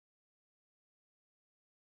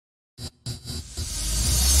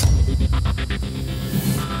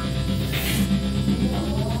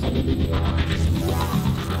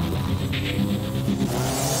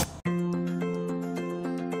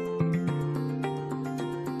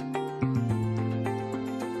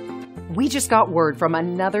We just got word from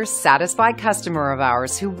another satisfied customer of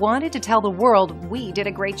ours who wanted to tell the world we did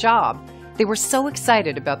a great job. They were so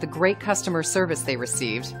excited about the great customer service they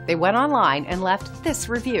received, they went online and left this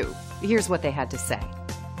review. Here's what they had to say.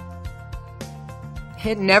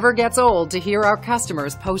 It never gets old to hear our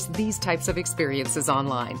customers post these types of experiences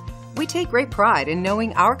online. We take great pride in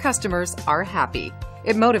knowing our customers are happy.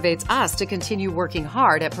 It motivates us to continue working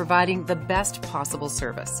hard at providing the best possible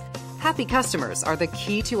service. Happy customers are the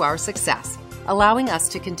key to our success, allowing us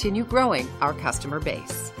to continue growing our customer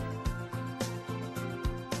base.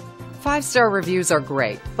 5-star reviews are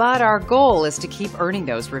great, but our goal is to keep earning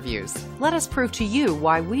those reviews. Let us prove to you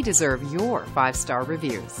why we deserve your 5-star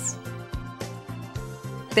reviews.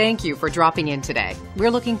 Thank you for dropping in today. We're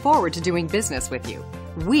looking forward to doing business with you.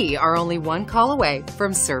 We are only one call away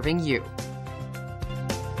from serving you.